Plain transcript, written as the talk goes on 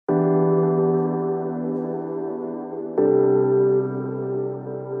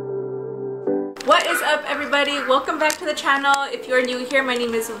everybody, welcome back to the channel. If you're new here, my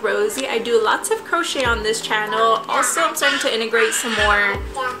name is Rosie. I do lots of crochet on this channel. Also, I'm starting to integrate some more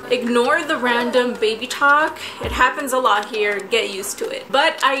ignore the random baby talk. It happens a lot here, get used to it.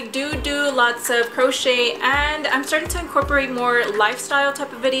 But I do lots of crochet, and I'm starting to incorporate more lifestyle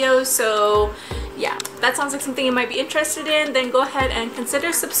type of videos, so yeah, that sounds like something you might be interested in. Then go ahead and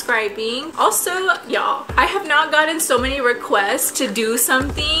consider subscribing. Also, y'all, I have not gotten so many requests to do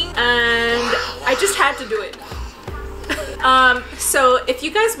something, and I just had to do it. So if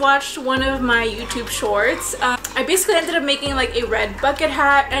you guys watched one of my YouTube shorts, I basically ended up making like a red bucket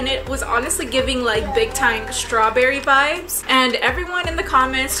hat, and it was honestly giving like big time strawberry vibes, and everyone in the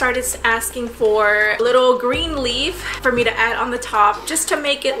comments started asking for a little green leaf for me to add on the top just to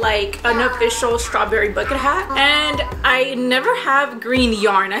make it like an official strawberry bucket hat. And I never have green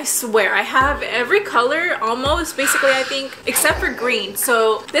yarn, I swear. I have every color almost, basically, I think, except for green.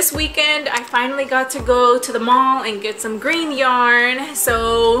 So this weekend I finally got to go to the mall and get some green yarn,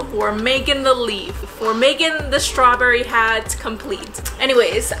 so we're making the leaf. We're making the strawberry hat complete.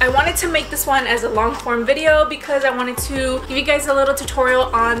 Anyways, I wanted to make this one as a long form video because I wanted to give you guys a little tutorial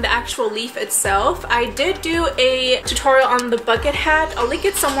on the actual leaf itself. I did do a tutorial on the bucket hat. I'll link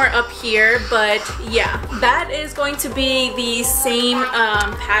it somewhere up here, but yeah, that is going to be the same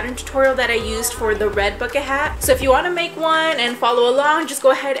pattern tutorial that I used for the red bucket hat. So if you want to make one and follow along, just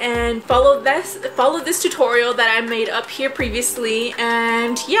go ahead and follow this tutorial that I made up here previously,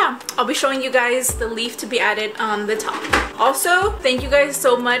 and yeah, I'll be showing you guys the leaf to be added on the top. Also, thank you guys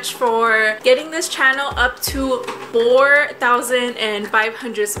so much for getting this channel up to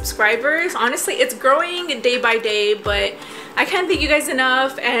 4,500 subscribers. Honestly, it's growing day by day, but I can't thank you guys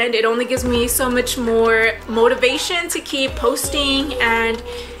enough, and it only gives me so much more motivation to keep posting. And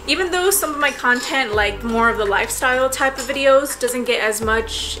even though some of my content, like more of the lifestyle type of videos, doesn't get as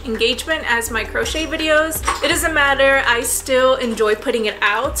much engagement as my crochet videos, it doesn't matter. I still enjoy putting it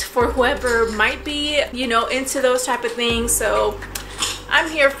out for whoever might be, you know, into those type of things. So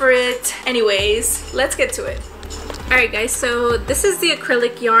I'm here for it. Anyways, let's get to it. Alright guys, so this is the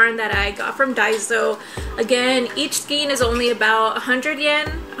acrylic yarn that I got from Daiso. Again, each skein is only about 100 yen,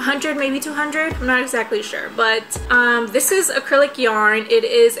 100 maybe 200, I'm not exactly sure. But this is acrylic yarn. It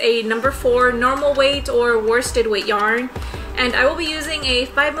is a number 4 normal weight or worsted weight yarn. And I will be using a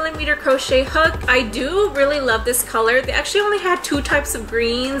 5mm crochet hook. I do really love this color. They actually only had 2 types of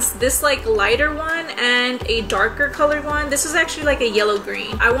greens, this like lighter one and a darker colored one. This is actually like a yellow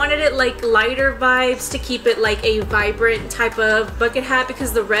green. I wanted it like lighter vibes to keep it like a vibrant type of bucket hat,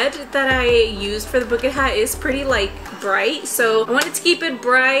 because the red that I used for the bucket hat is pretty like bright, so I wanted to keep it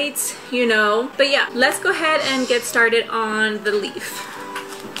bright, you know. But yeah, let's go ahead and get started on the leaf.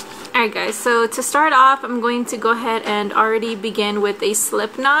 Alright guys, so to start off, I'm going to go ahead and already begin with a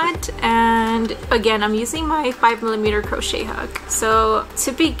slip knot, and again, I'm using my 5mm crochet hook. So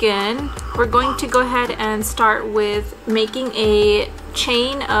to begin, we're going to go ahead and start with making a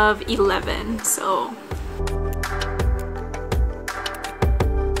chain of 11. So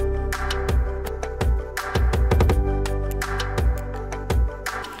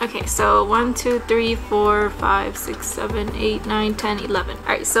okay, so 1, 2, 3, 4, 5, 6, 7, 8, 9, 10, 11.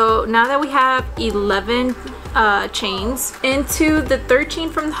 Alright, so now that we have 11 chains, into the 13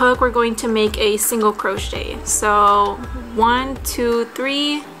 from the hook, we're going to make a single crochet. So 1, 2,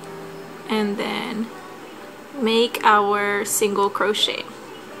 3, and then make our single crochet.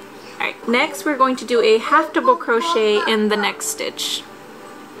 Alright, next we're going to do a half double crochet in the next stitch.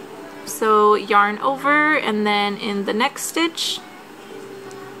 So yarn over, and then in the next stitch,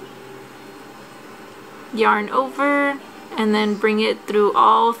 yarn over, and then bring it through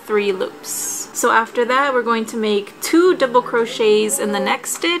all 3 loops. So after that, we're going to make 2 double crochets in the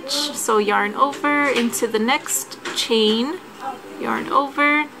next stitch. So yarn over into the next chain, yarn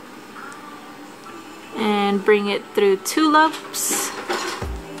over, and bring it through 2 loops,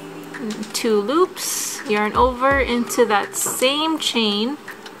 2 loops, yarn over into that same chain,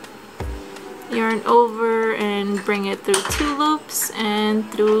 yarn over, and bring it through 2 loops and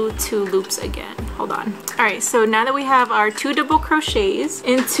through 2 loops again. Hold on. Alright, so now that we have our 2 double crochets,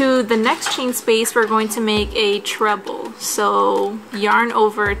 into the next chain space we're going to make a treble. So yarn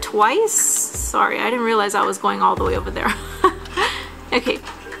over twice. Sorry, I didn't realize I was going all the way over there. Okay,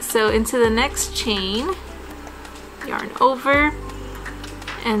 so into the next chain, yarn over,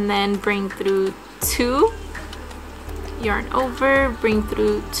 and then bring through 2, yarn over, bring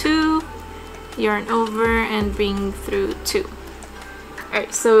through 2, yarn over, and bring through 2.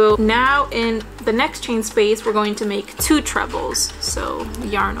 Alright, so now in the next chain space we're going to make 2 trebles. So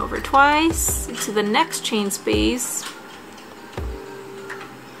yarn over twice into the next chain space,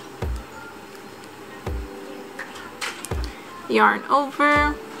 yarn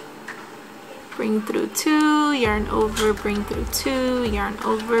over, bring through 2, yarn over, bring through 2, yarn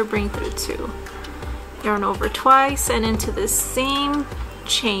over, bring through 2, yarn over twice and into the same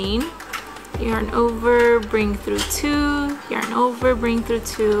chain, yarn over, bring through 2, yarn over, bring through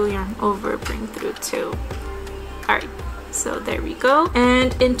 2, yarn over, bring through 2. Alright, so there we go.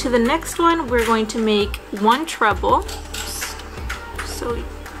 And into the next one we're going to make 1 treble. So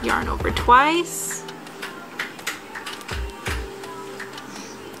yarn over twice,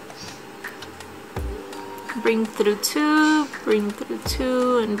 bring through 2, bring through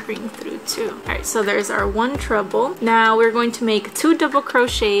 2, and bring through 2. Alright, so there's our 1 treble. Now we're going to make 2 double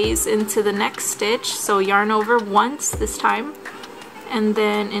crochets into the next stitch. So yarn over once this time, and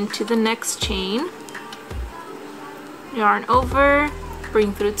then into the next chain, yarn over,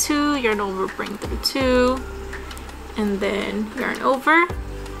 bring through 2, yarn over, bring through 2, and then yarn over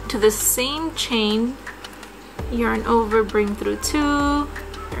to the same chain, yarn over, bring through 2,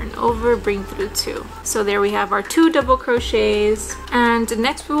 yarn over, bring through 2. So there we have our 2 double crochets. And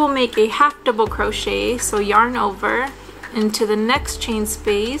next we will make a half double crochet. So yarn over into the next chain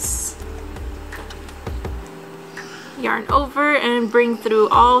space, yarn over, and bring through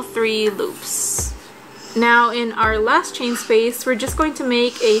all 3 loops. Now in our last chain space we're just going to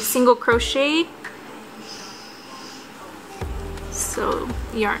make a single crochet. So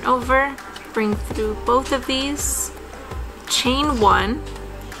yarn over, bring through both of these, chain 1,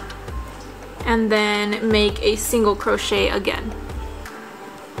 and then make a single crochet again.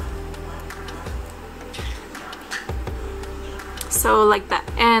 So like that,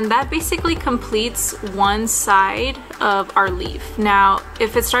 and that basically completes one side of our leaf. Now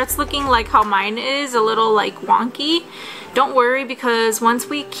if it starts looking like how mine is, a little like wonky, don't worry, because once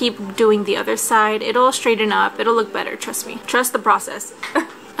we keep doing the other side it'll straighten up, it'll look better, trust me, trust the process.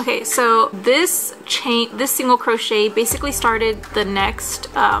 Okay, so this single crochet basically started the next,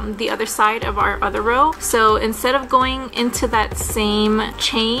 the other side of our other row. So instead of going into that same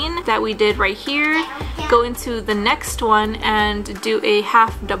chain that we did right here, go into the next one and do a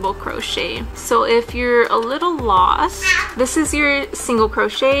half double crochet. So if you're a little lost, this is your single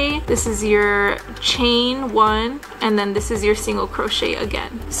crochet, this is your chain 1, and then this is your single crochet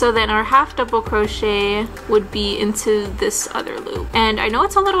again. So then our half double crochet would be into this other loop. And I know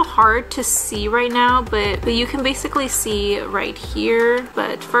it's a little hard to see right now, but you can basically see right here.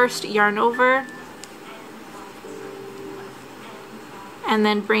 But first yarn over and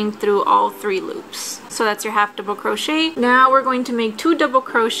then bring through all 3 loops. So that's your half double crochet. Now we're going to make 2 double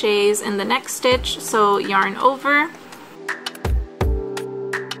crochets in the next stitch. So yarn over,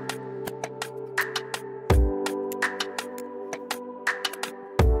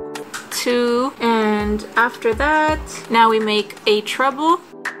 two, and after that now we make a treble.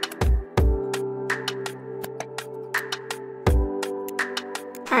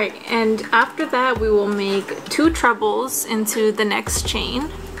 Alright, and after that we will make 2 trebles into the next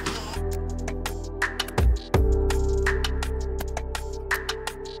chain.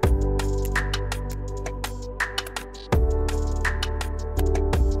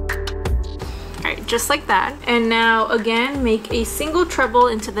 Alright, just like that. And now again make a single treble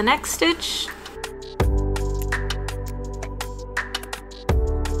into the next stitch.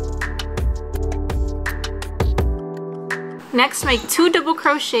 Next, make 2 double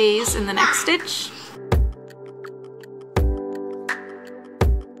crochets in the next stitch.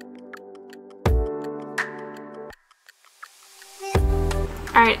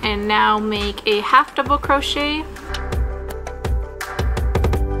 Alright, and now make a half double crochet.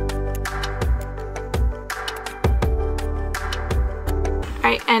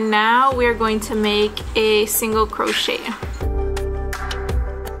 Alright, and now we're going to make a single crochet.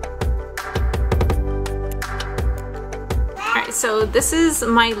 So this is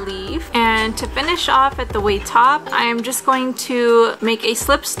my leaf, and to finish off at the way top, I'm just going to make a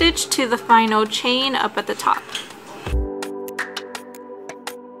slip stitch to the final chain up at the top.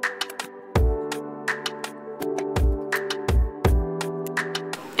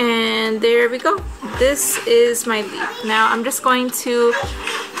 And there we go. This is my leaf. Now I'm just going to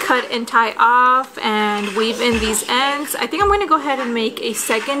cut and tie off and weave in these ends. I think I'm going to go ahead and make a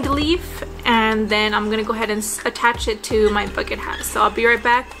second leaf, and then I'm going to go ahead and attach it to my bucket hat. So I'll be right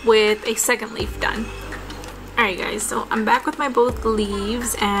back with a second leaf done. Alright guys, so I'm back with my both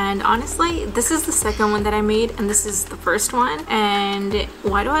leaves, and honestly this is the second one that I made and this is the first one, and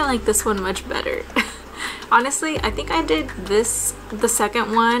why do I like this one much better? Honestly, I think I did the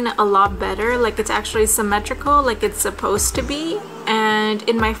second one a lot better. Like, it's actually symmetrical like it's supposed to be. And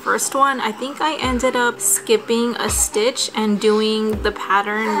in my first one, I think I ended up skipping a stitch and doing the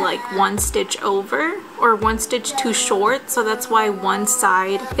pattern like 1 stitch over or one stitch too short, so that's why one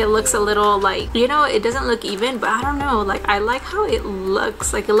side it looks a little like, you know, it doesn't look even, but I don't know, like I like how it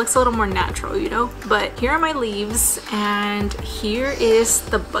looks, like it looks a little more natural, you know. But here are my leaves and here is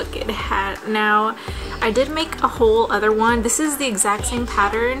the bucket hat. Now I did make a whole other one. This is the exact same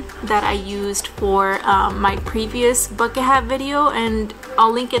pattern that I used for my previous bucket hat video, and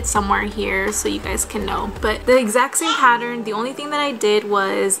I'll link it somewhere here so you guys can know. But the exact same pattern, the only thing that I did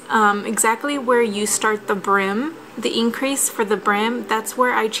was exactly where you start the brim, the increase for the brim, that's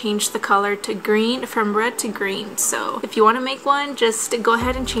where I changed the color to green, from red to green. So if you want to make one, just go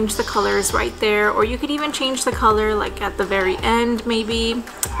ahead and change the colors right there, or you could even change the color like at the very end, maybe,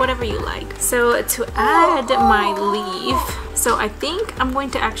 whatever you like. So to add my leaf, so I think I'm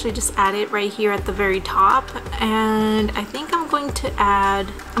going to actually just add it right here at the very top, and I think I'm going to add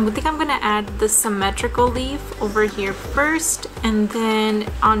the symmetrical leaf over here first, and then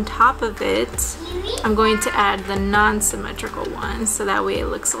on top of it I'm going to add the non-symmetrical one, so that way it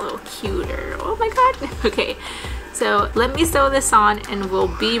looks a little cuter. Oh my god. Okay, so let me sew this on and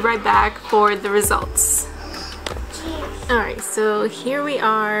we'll be right back for the results. Alright, so here we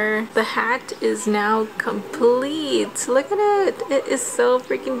are. The hat is now complete. Look at it. It is so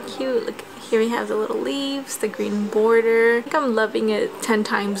freaking cute. Look, here we have the little leaves, the green border. I think I'm loving it 10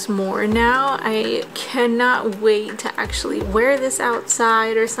 times more now. I cannot wait to actually wear this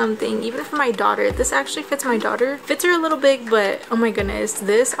outside or something, even for my daughter. This actually fits my daughter. Fits her a little big, but oh my goodness,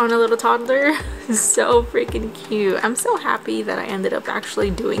 this on a little toddler is so freaking cute. I'm so happy that I ended up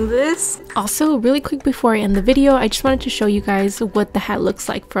actually doing this. Also, really quick before I end the video, I just wanted to show you guys what the hat looks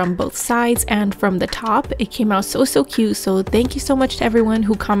like from both sides and from the top. It came out so cute, so thank you so much to everyone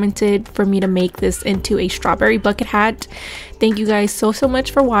who commented for me to make this into a strawberry bucket hat. Thank you guys so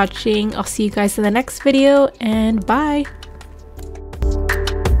much for watching. I'll see you guys in the next video, and bye.